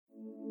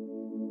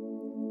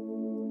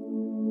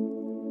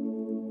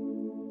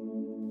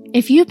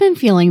If you've been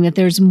feeling that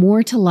there's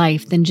more to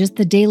life than just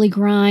the daily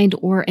grind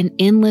or an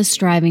endless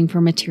striving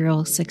for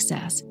material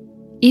success,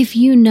 if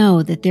you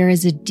know that there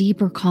is a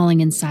deeper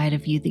calling inside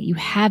of you that you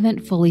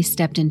haven't fully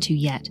stepped into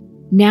yet,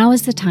 now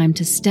is the time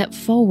to step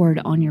forward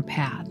on your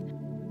path.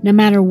 No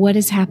matter what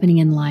is happening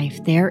in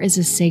life, there is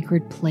a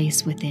sacred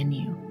place within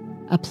you,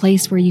 a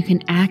place where you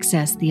can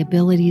access the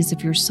abilities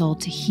of your soul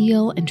to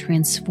heal and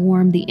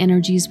transform the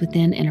energies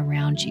within and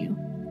around you.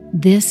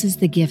 This is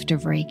the gift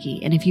of Reiki,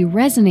 and if you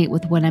resonate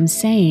with what I'm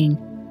saying,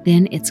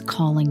 then it's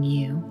calling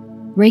you.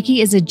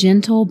 Reiki is a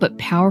gentle but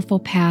powerful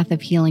path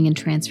of healing and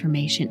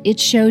transformation. It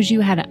shows you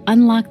how to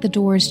unlock the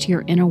doors to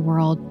your inner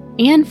world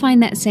and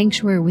find that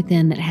sanctuary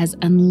within that has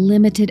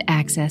unlimited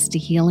access to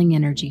healing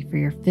energy for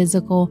your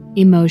physical,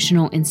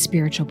 emotional, and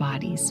spiritual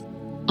bodies.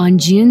 On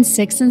June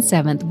 6th and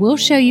 7th, we'll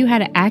show you how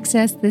to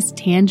access this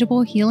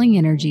tangible healing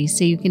energy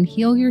so you can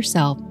heal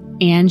yourself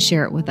and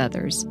share it with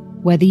others.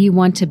 Whether you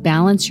want to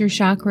balance your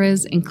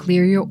chakras and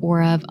clear your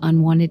aura of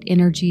unwanted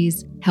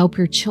energies, help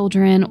your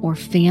children or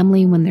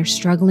family when they're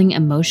struggling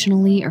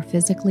emotionally or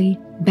physically,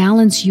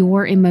 balance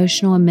your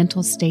emotional and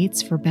mental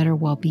states for better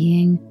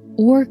well-being,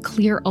 or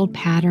clear old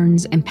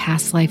patterns and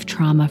past life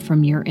trauma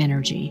from your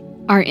energy.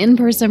 Our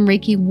in-person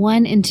Reiki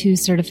 1 and 2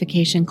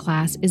 certification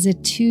class is a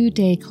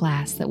 2-day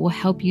class that will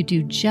help you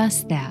do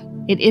just that.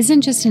 It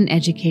isn't just an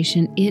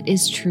education, it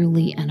is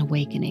truly an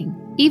awakening.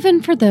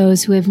 Even for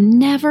those who have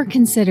never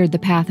considered the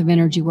path of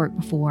energy work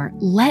before,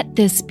 let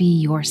this be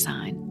your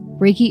sign.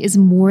 Reiki is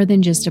more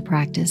than just a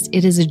practice.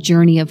 It is a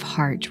journey of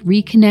heart,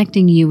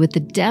 reconnecting you with the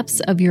depths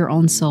of your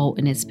own soul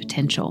and its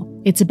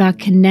potential. It's about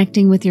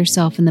connecting with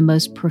yourself in the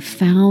most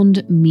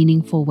profound,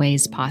 meaningful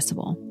ways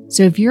possible.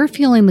 So if you're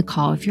feeling the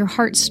call, if your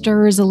heart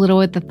stirs a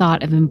little at the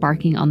thought of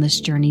embarking on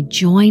this journey,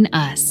 join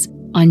us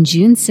on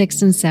June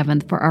 6th and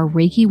 7th for our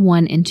Reiki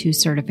 1 and 2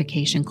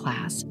 certification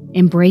class.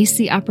 Embrace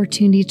the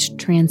opportunity to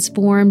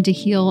transform, to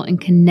heal,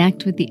 and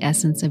connect with the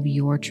essence of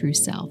your true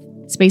self.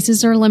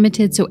 Spaces are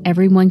limited so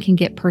everyone can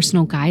get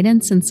personal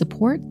guidance and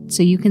support,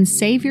 so you can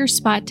save your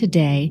spot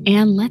today,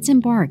 and let's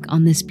embark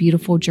on this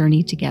beautiful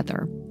journey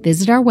together.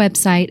 Visit our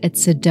website at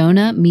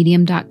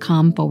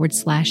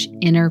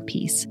sedonamedium.com/inner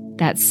peace.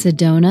 That's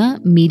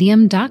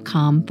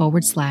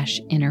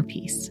sedonamedium.com/inner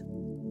peace.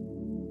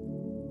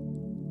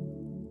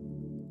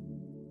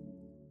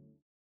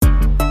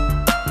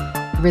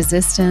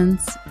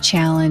 Resistance,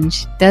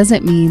 challenge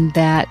doesn't mean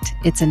that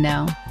it's a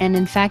no. And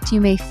in fact,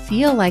 you may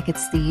feel like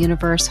it's the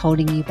universe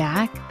holding you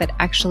back, but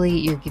actually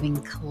you're giving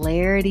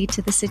clarity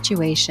to the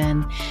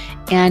situation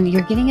and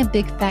you're getting a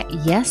big fat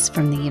yes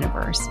from the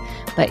universe.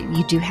 But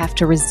you do have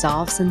to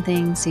resolve some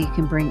things so you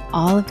can bring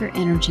all of your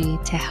energy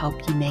to help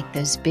you make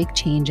those big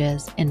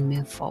changes and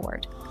move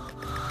forward.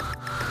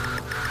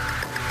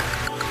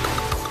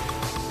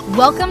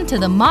 Welcome to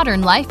the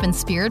Modern Life and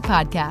Spirit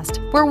Podcast,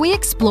 where we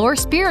explore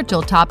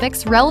spiritual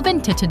topics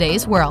relevant to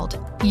today's world.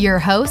 Your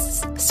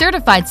hosts,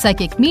 certified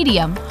psychic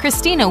medium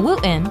Christina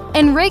Wooten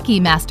and Reiki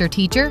master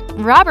teacher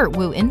Robert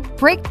Wooten,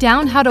 break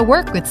down how to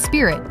work with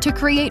spirit to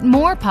create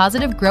more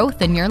positive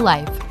growth in your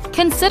life.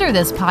 Consider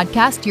this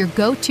podcast your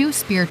go-to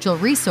spiritual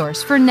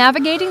resource for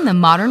navigating the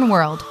modern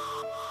world.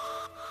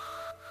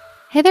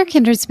 Hey there,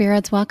 kindred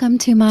spirits. Welcome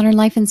to Modern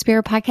Life and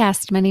Spirit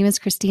Podcast. My name is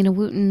Christina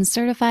Wooten,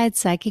 certified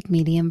psychic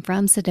medium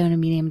from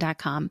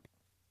sedonamedium.com.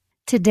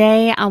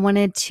 Today, I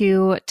wanted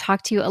to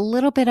talk to you a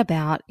little bit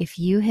about if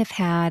you have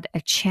had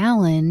a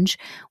challenge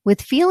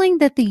with feeling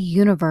that the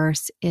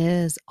universe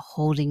is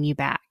holding you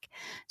back.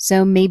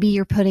 So maybe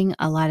you're putting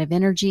a lot of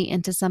energy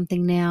into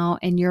something now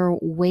and you're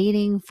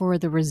waiting for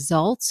the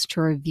results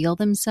to reveal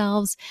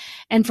themselves.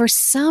 And for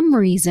some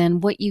reason,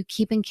 what you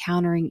keep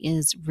encountering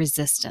is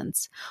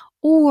resistance.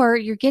 Or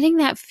you're getting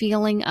that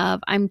feeling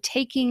of, I'm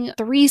taking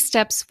 3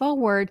 steps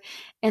forward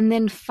and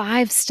then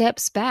 5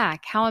 steps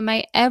back. How am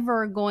I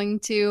ever going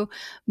to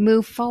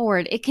move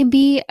forward? It can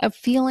be a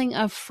feeling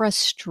of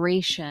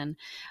frustration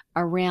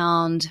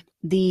around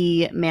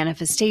the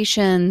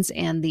manifestations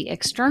and the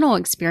external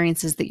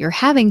experiences that you're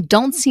having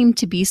don't seem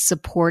to be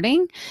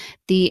supporting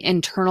the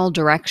internal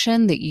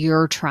direction that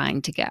you're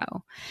trying to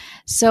go.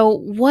 So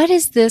what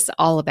is this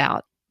all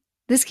about?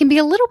 This can be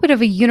a little bit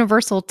of a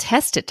universal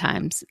test at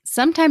times.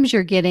 Sometimes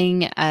you're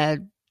getting a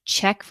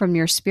check from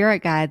your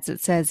spirit guides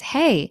that says,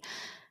 hey,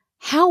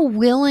 how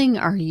willing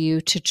are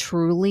you to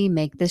truly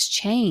make this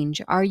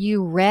change? Are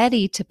you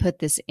ready to put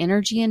this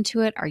energy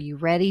into it? Are you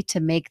ready to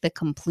make the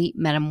complete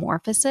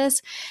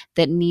metamorphosis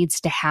that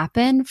needs to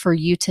happen for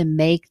you to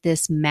make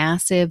this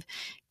massive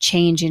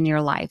change in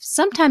your life?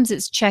 Sometimes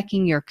it's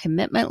checking your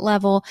commitment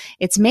level.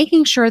 It's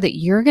making sure that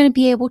you're going to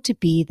be able to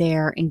be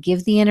there and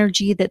give the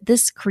energy that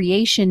this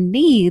creation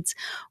needs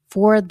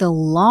for the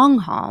long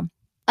haul.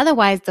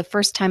 Otherwise, the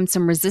first time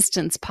some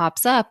resistance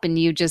pops up and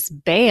you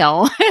just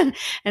bail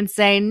and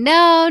say,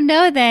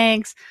 no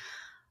thanks.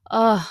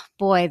 Oh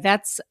boy,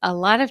 that's a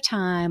lot of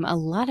time, a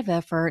lot of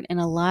effort, and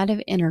a lot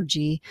of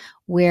energy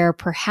where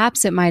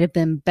perhaps it might have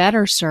been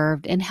better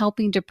served in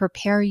helping to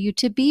prepare you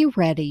to be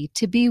ready,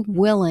 to be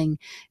willing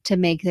to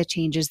make the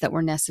changes that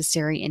were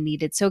necessary and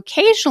needed. So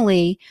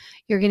occasionally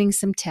you're getting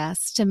some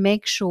tests to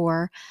make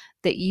sure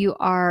that you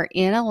are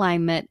in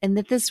alignment and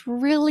that this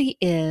really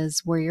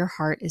is where your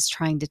heart is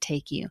trying to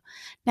take you.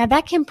 Now,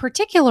 that can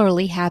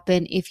particularly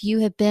happen if you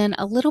have been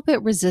a little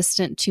bit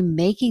resistant to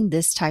making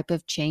this type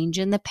of change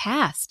in the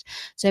past.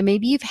 So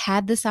maybe you've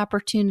had this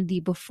opportunity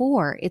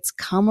before. It's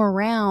come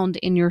around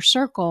in your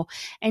circle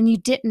and you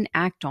didn't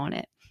act on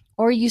it,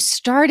 or you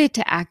started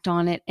to act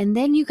on it and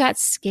then you got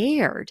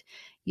scared.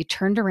 You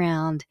turned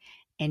around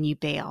and you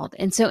bailed.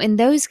 And so in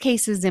those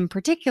cases in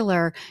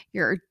particular,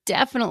 you're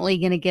definitely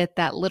going to get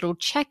that little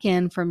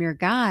check-in from your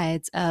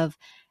guides of,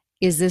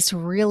 is this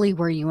really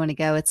where you want to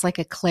go? It's like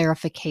a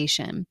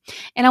clarification.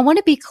 And I want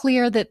to be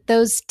clear that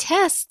those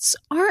tests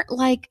aren't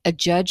like a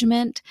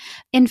judgment.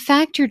 In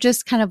fact, you're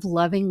just kind of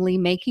lovingly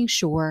making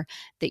sure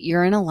that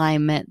you're in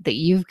alignment, that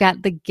you've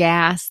got the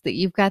gas, that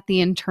you've got the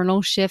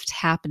internal shift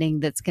happening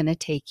that's going to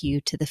take you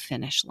to the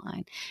finish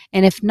line.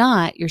 And if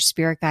not, your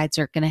spirit guides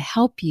are going to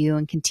help you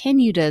and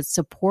continue to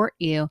support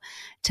you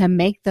to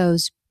make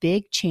those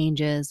big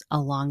changes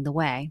along the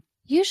way.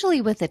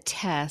 Usually with a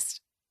test,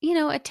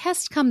 a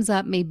test comes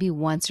up maybe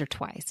once or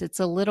twice.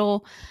 It's a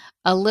little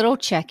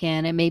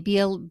check-in. It may be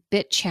a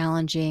bit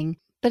challenging,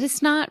 but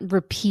it's not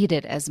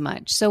repeated as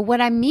much. So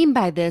what I mean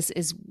by this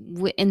is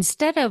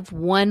instead of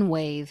one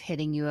wave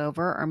hitting you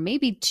over, or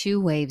maybe two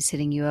waves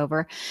hitting you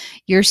over,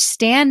 you're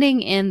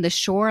standing in the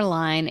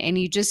shoreline and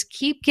you just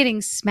keep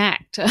getting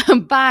smacked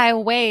by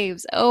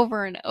waves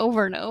over and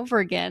over and over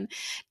again,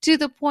 to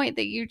the point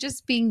that you're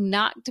just being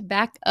knocked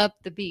back up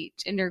the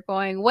beach and you're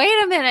going,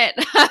 wait a minute,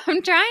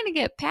 I'm trying to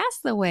get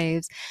past the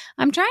waves.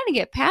 I'm trying to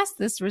get past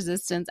this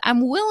resistance.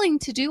 I'm willing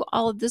to do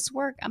all of this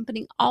work. I'm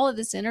putting all of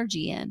this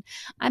energy in.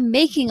 I'm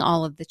making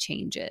all of the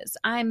changes.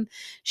 I'm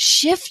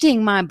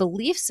shifting my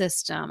belief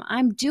system.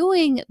 I'm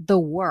doing the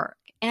work.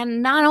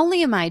 And not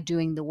only am I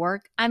doing the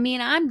work,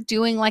 I'm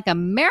doing like a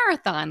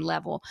marathon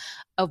level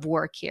of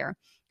work here.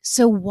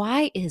 So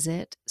why is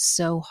it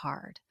so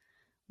hard?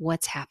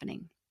 What's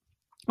happening?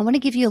 I want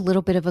to give you a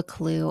little bit of a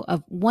clue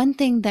of one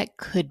thing that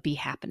could be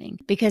happening,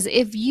 because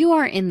if you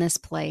are in this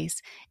place,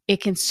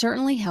 it can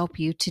certainly help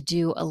you to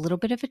do a little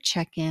bit of a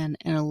check-in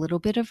and a little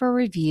bit of a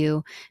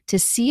review to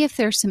see if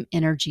there's some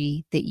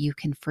energy that you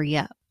can free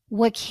up.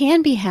 What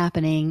can be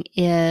happening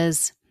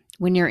is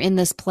when you're in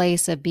this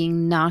place of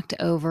being knocked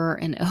over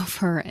and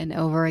over and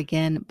over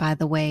again by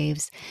the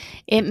waves,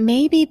 it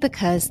may be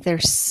because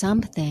there's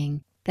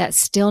something that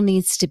still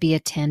needs to be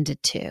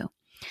attended to.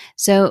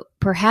 So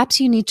perhaps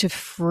you need to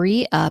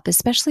free up,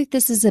 especially if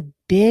this is a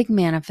big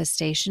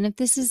manifestation, if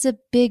this is a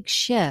big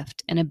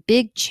shift and a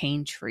big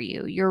change for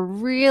you. You're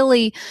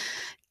really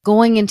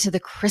going into the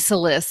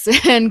chrysalis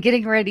and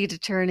getting ready to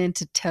turn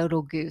into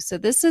total goose. So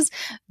this is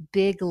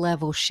big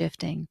level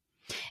shifting.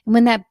 And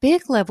when that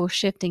big level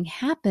shifting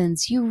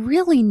happens, you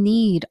really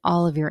need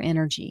all of your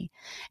energy.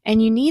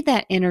 And you need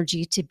that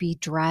energy to be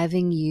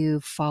driving you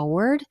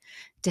forward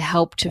to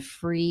help to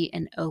free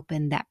and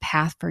open that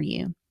path for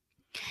you.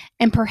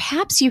 And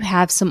perhaps you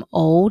have some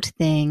old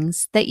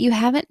things that you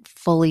haven't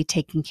fully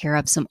taken care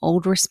of, some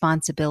old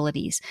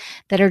responsibilities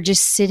that are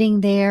just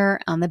sitting there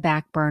on the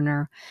back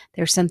burner.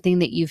 There's something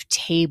that you've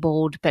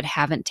tabled but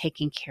haven't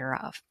taken care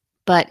of.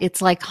 But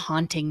it's like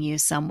haunting you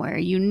somewhere.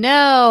 You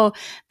know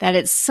that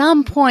at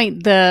some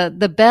point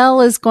the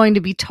bell is going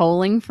to be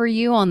tolling for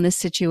you on this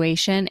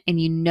situation, and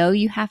you know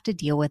you have to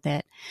deal with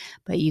it,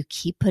 but you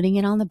keep putting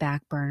it on the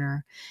back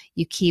burner.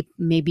 You keep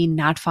maybe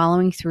not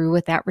following through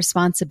with that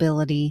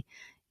responsibility.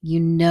 You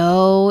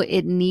know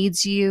it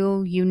needs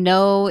you. You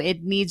know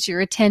it needs your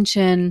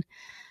attention,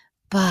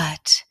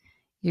 but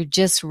you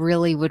just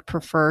really would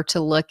prefer to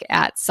look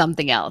at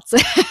something else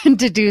and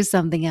to do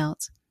something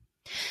else.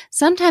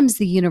 Sometimes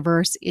the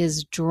universe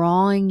is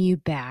drawing you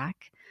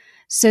back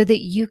so that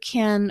you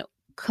can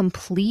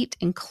complete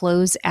and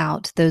close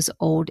out those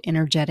old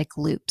energetic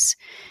loops.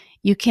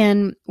 You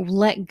can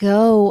let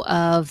go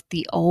of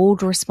the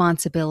old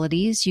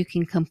responsibilities. You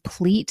can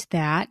complete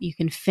that. You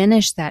can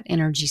finish that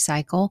energy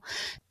cycle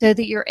so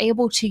that you're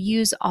able to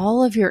use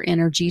all of your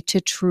energy to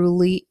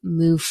truly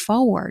move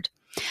forward.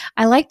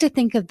 I like to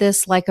think of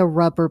this like a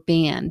rubber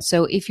band.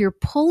 So if you're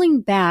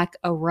pulling back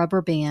a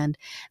rubber band,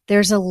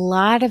 there's a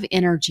lot of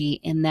energy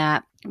in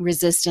that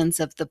resistance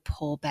of the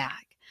pull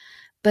back.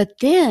 But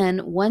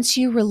then once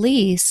you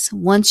release,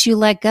 once you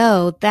let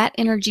go, that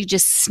energy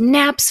just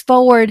snaps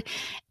forward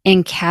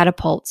and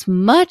catapults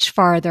much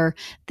farther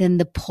than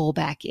the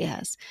pullback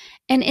is.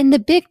 And in the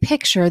big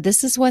picture,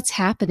 this is what's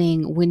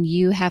happening when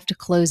you have to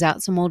close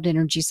out some old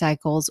energy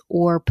cycles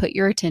or put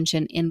your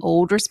attention in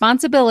old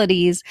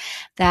responsibilities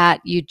that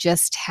you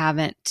just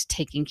haven't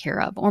taken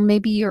care of, or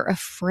maybe you're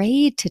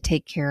afraid to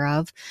take care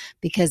of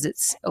because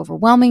it's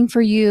overwhelming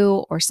for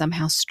you or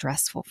somehow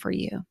stressful for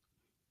you.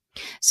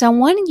 So I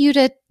want you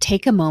to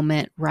take a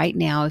moment right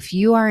now, if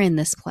you are in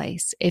this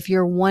place, if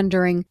you're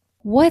wondering,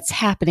 What's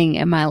happening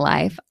in my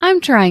life?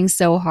 I'm trying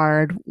so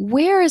hard.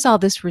 Where is all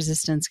this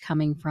resistance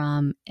coming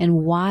from?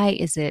 And why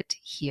is it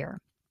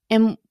here?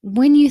 And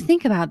when you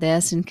think about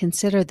this and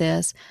consider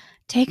this,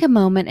 take a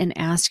moment and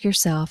ask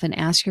yourself and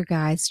ask your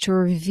guides to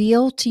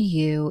reveal to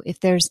you if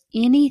there's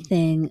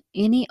anything,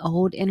 any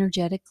old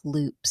energetic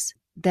loops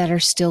that are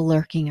still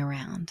lurking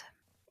around.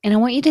 And I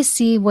want you to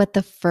see what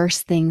the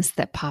first things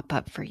that pop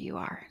up for you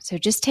are. So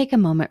just take a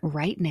moment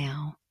right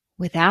now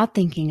without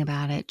thinking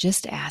about it,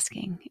 just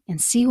asking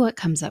and see what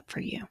comes up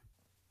for you.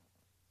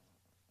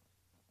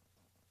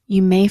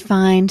 You may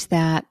find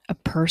that a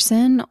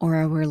person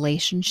or a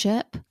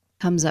relationship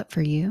comes up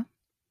for you.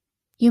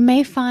 You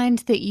may find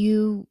that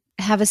you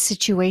have a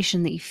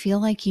situation that you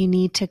feel like you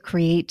need to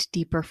create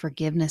deeper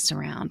forgiveness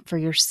around for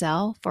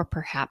yourself or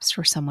perhaps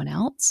for someone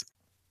else.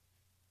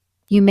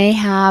 You may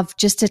have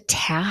just a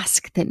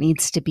task that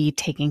needs to be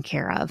taken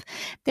care of.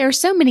 There are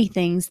so many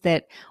things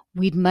that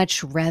we'd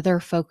much rather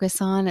focus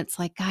on. It's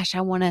like, gosh,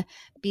 I want to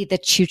be the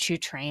choo-choo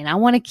train. I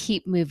want to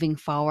keep moving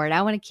forward.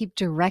 I want to keep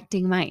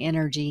directing my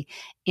energy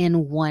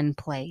in one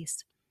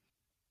place.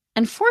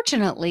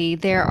 Unfortunately,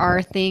 there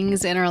are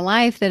things in our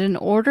life that in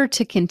order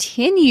to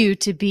continue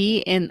to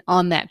be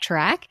on that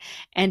track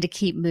and to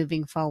keep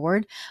moving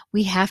forward,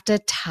 we have to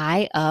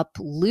tie up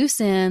loose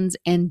ends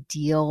and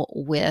deal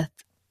with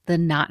the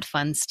not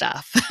fun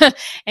stuff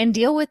and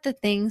deal with the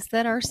things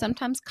that are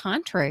sometimes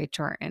contrary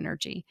to our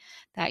energy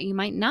that you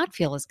might not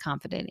feel as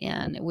confident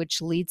in,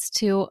 which leads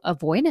to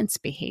avoidance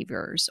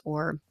behaviors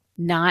or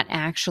not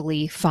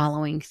actually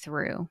following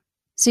through.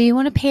 So you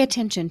want to pay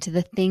attention to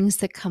the things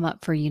that come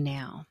up for you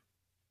now.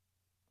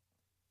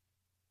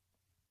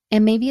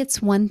 And maybe it's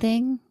one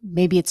thing,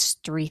 maybe it's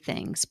three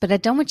things, but I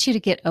don't want you to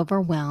get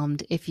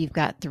overwhelmed if you've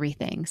got three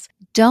things.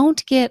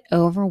 Don't get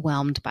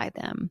overwhelmed by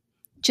them.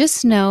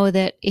 Just know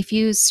that if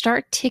you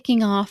start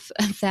ticking off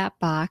that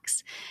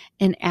box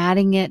and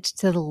adding it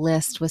to the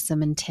list with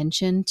some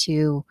intention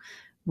to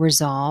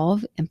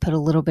resolve and put a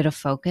little bit of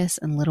focus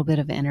and a little bit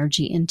of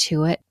energy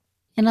into it,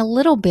 and a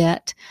little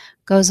bit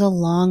goes a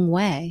long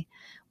way.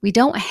 We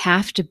don't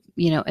have to,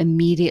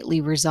 immediately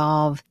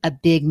resolve a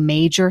big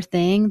major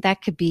thing.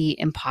 That could be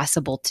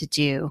impossible to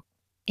do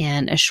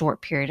in a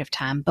short period of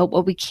time. But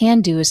what we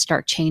can do is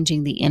start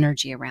changing the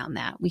energy around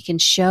that. We can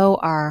show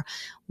our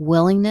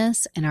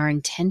willingness and our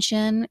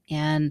intention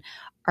and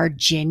our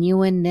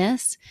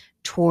genuineness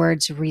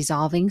towards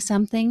resolving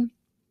something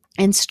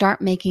and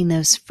start making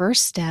those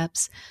first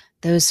steps,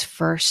 those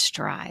first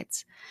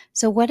strides.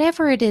 So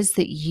whatever it is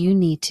that you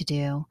need to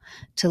do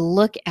to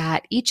look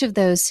at each of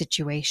those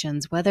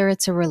situations, whether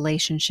it's a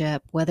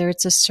relationship, whether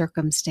it's a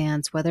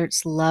circumstance, whether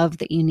it's love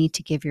that you need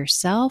to give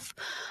yourself,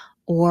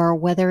 or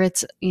whether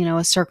it's,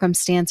 a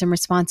circumstance and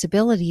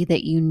responsibility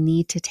that you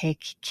need to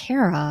take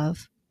care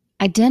of,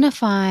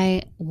 identify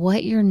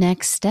what your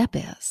next step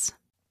is.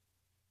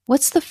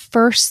 What's the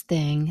first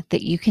thing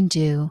that you can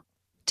do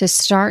to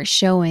start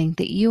showing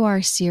that you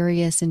are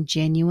serious and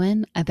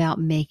genuine about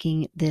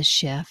making this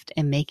shift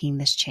and making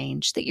this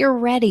change, that you're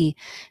ready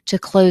to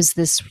close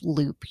this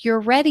loop, you're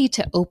ready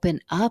to open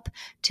up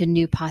to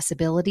new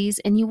possibilities,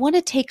 and you want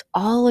to take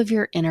all of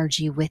your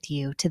energy with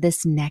you to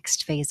this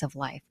next phase of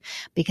life,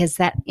 because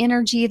that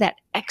energy, that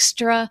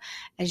extra,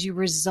 as you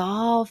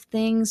resolve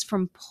things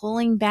from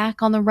pulling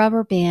back on the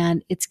rubber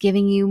band, it's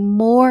giving you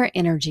more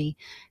energy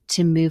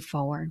to move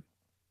forward.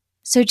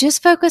 So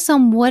just focus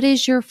on what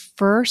is your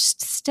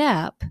first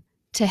step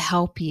to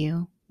help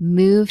you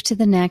move to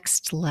the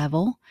next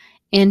level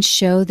and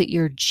show that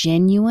you're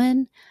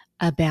genuine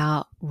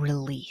about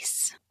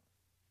release.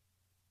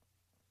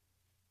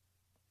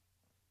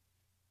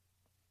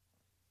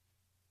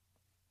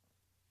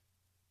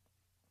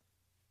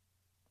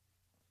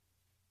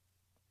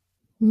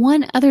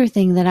 One other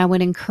thing that I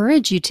would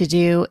encourage you to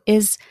do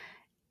is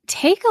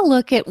take a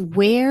look at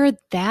where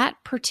that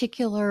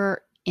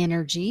particular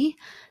energy,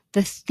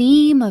 the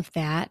theme of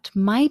that,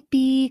 might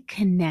be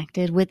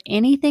connected with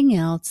anything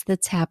else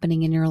that's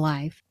happening in your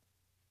life.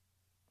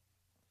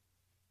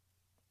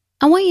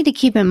 I want you to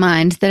keep in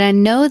mind that I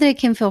know that it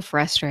can feel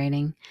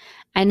frustrating.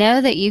 I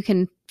know that you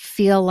can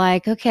feel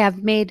like, okay,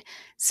 I've made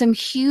some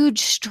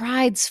huge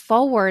strides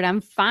forward.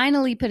 I'm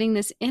finally putting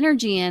this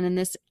energy in and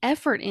this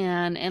effort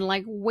in. And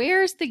like,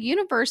 where's the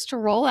universe to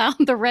roll out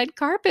the red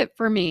carpet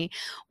for me?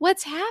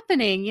 What's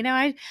happening?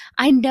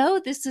 I know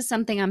this is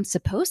something I'm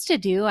supposed to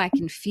do. I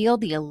can feel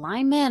the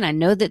alignment. I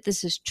know that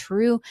this is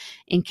true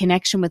in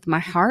connection with my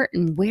heart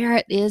and where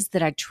it is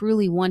that I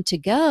truly want to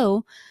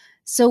go.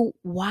 So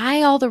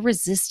why all the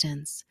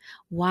resistance?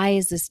 Why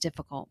is this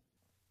difficult?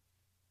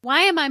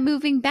 Why am I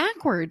moving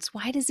backwards?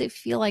 Why does it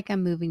feel like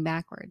I'm moving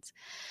backwards?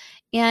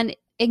 And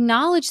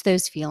acknowledge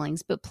those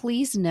feelings, but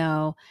please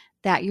know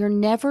that you're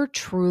never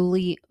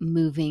truly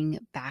moving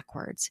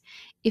backwards.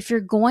 If you're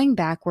going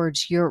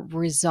backwards, you're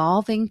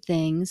resolving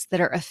things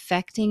that are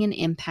affecting and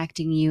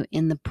impacting you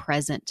in the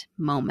present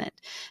moment.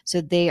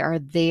 So they are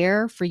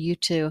there for you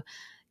to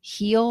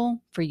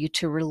heal, for you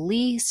to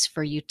release,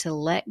 for you to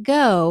let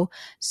go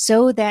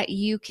so that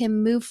you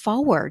can move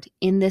forward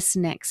in this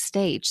next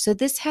stage. So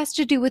this has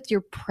to do with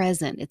your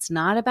present. It's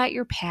not about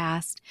your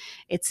past.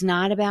 It's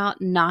not about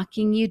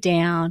knocking you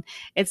down.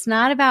 It's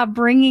not about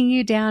bringing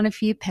you down a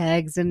few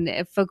pegs and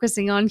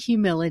focusing on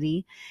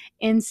humility.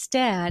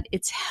 Instead,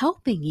 it's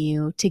helping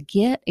you to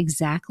get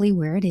exactly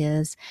where it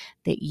is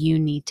that you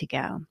need to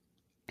go.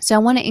 So I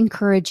want to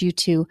encourage you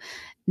to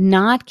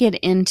not get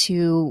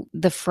into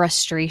the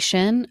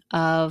frustration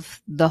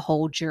of the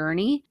whole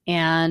journey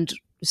and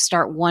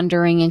start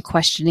wondering and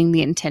questioning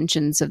the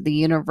intentions of the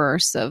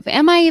universe of,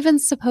 am I even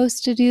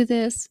supposed to do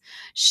this?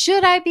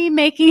 Should I be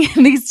making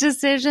these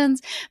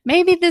decisions?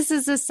 Maybe this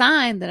is a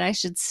sign that I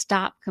should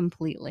stop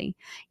completely.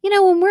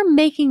 When we're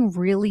making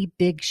really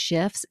big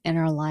shifts in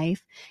our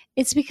life,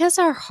 it's because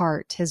our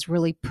heart has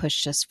really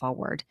pushed us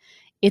forward.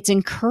 It's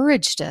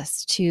encouraged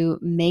us to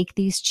make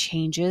these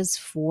changes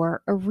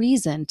for a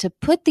reason, to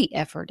put the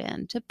effort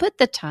in, to put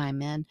the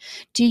time in,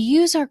 to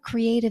use our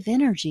creative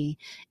energy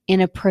in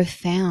a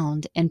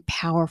profound and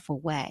powerful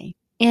way.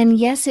 And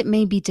yes, it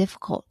may be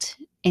difficult,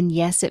 and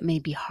yes, it may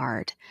be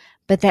hard,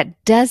 but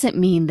that doesn't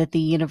mean that the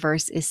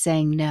universe is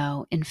saying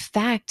no. In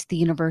fact, the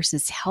universe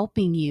is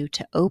helping you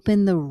to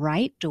open the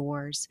right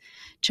doors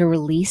to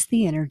release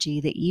the energy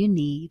that you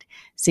need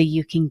so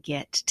you can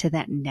get to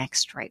that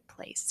next right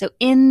place. So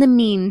in the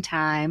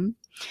meantime,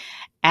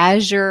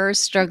 as you're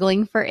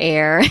struggling for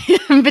air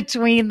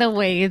between the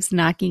waves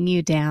knocking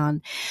you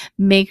down,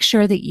 make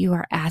sure that you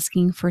are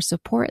asking for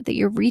support, that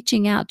you're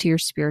reaching out to your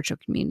spiritual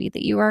community,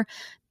 that you are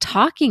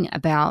talking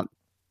about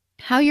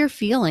how you're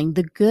feeling,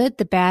 the good,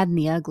 the bad, and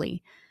the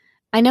ugly.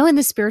 I know in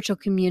the spiritual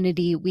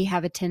community, we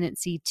have a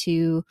tendency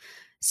to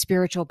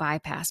spiritual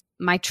bypass.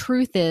 My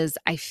truth is,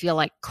 I feel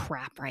like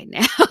crap right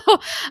now.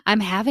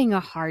 I'm having a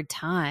hard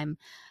time,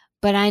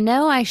 but I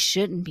know I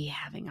shouldn't be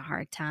having a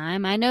hard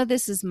time. I know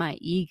this is my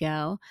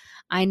ego.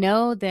 I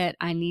know that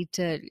I need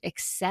to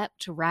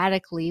accept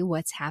radically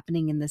what's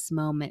happening in this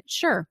moment.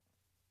 Sure,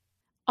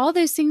 all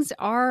those things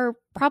are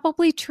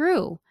probably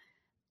true.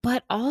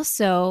 But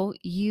also,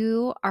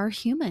 you are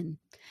human,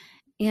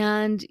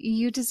 and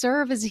you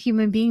deserve as a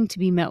human being to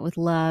be met with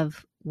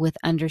love, with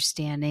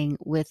understanding,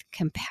 with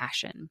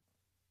compassion.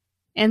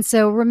 And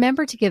so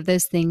remember to give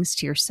those things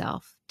to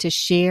yourself, to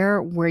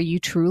share where you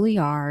truly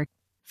are,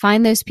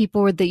 find those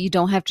people that you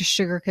don't have to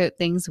sugarcoat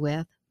things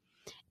with,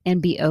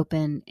 and be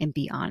open and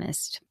be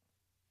honest.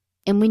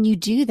 And when you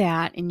do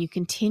that and you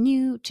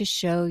continue to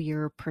show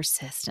your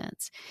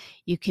persistence,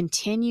 you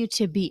continue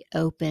to be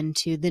open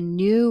to the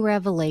new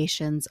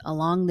revelations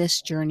along this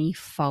journey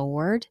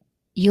forward,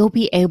 you'll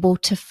be able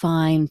to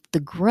find the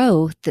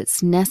growth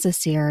that's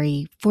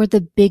necessary for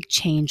the big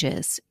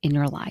changes in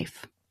your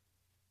life.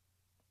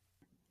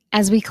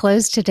 As we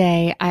close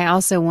today, I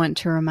also want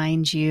to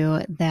remind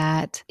you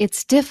that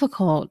it's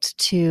difficult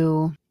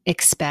to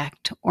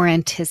expect or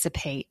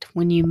anticipate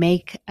when you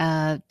make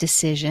a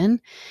decision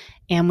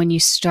and when you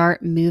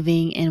start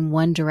moving in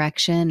one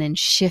direction and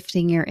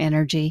shifting your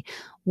energy,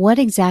 what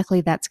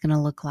exactly that's going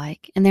to look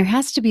like. And there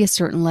has to be a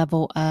certain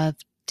level of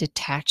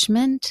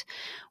detachment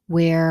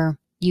where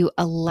you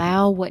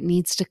allow what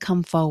needs to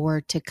come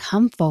forward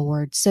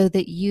so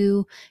that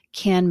you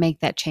can make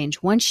that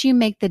change. Once you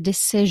make the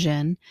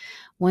decision,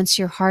 once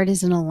your heart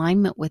is in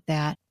alignment with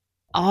that,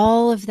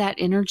 all of that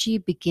energy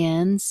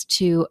begins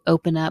to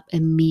open up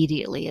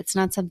immediately. It's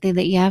not something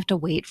that you have to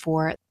wait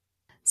for.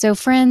 So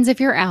friends, if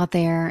you're out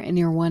there and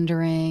you're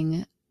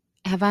wondering,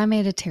 have I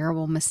made a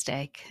terrible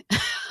mistake?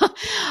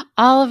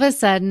 All of a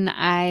sudden,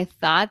 I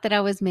thought that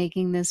I was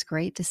making this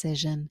great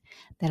decision,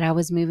 that I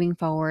was moving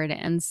forward,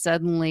 and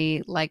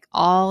suddenly, like,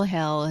 all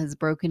hell has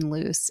broken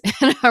loose,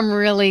 and I'm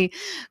really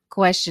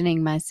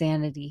questioning my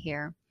sanity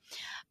here.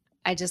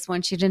 I just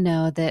want you to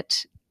know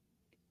that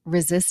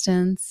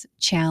resistance,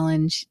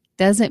 challenge,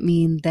 doesn't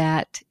mean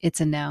that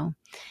it's a no.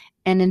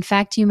 And in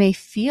fact, you may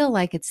feel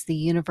like it's the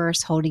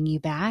universe holding you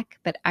back,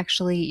 but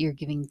actually you're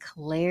giving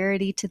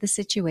clarity to the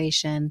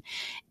situation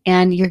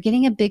and you're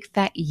getting a big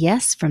fat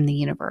yes from the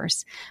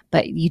universe.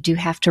 But you do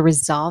have to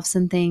resolve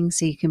some things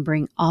so you can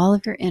bring all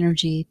of your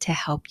energy to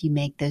help you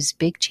make those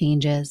big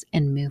changes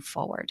and move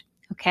forward.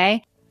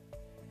 Okay?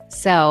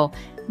 So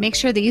make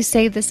sure that you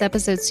save this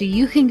episode so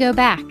you can go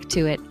back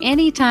to it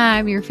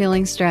anytime you're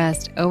feeling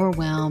stressed,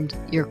 overwhelmed,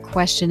 you're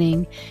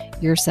questioning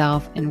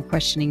yourself and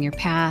questioning your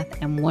path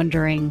and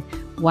wondering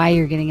why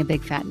you're getting a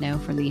big fat no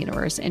from the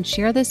universe. And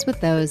share this with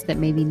those that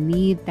maybe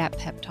need that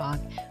pep talk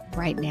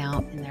right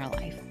now in their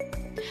life.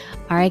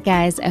 All right,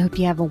 guys, I hope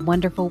you have a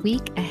wonderful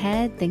week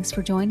ahead. Thanks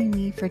for joining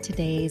me for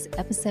today's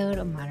episode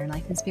of Modern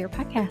Life and Spirit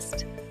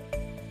Podcast.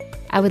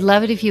 I would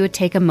love it if you would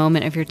take a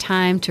moment of your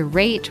time to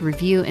rate,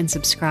 review, and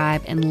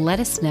subscribe, and let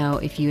us know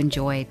if you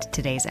enjoyed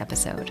today's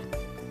episode.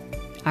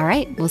 All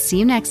right, we'll see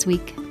you next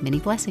week. Many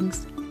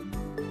blessings.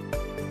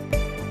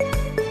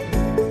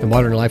 The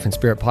Modern Life and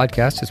Spirit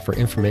Podcast is for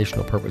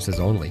informational purposes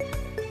only.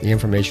 The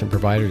information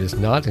provided is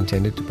not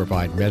intended to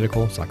provide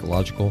medical,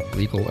 psychological,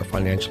 legal, or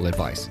financial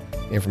advice.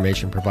 The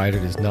information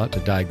provided is not to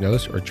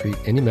diagnose or treat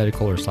any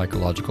medical or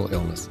psychological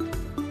illness.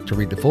 To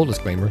read the full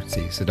disclaimer,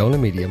 see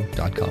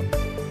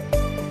SedonaMedium.com.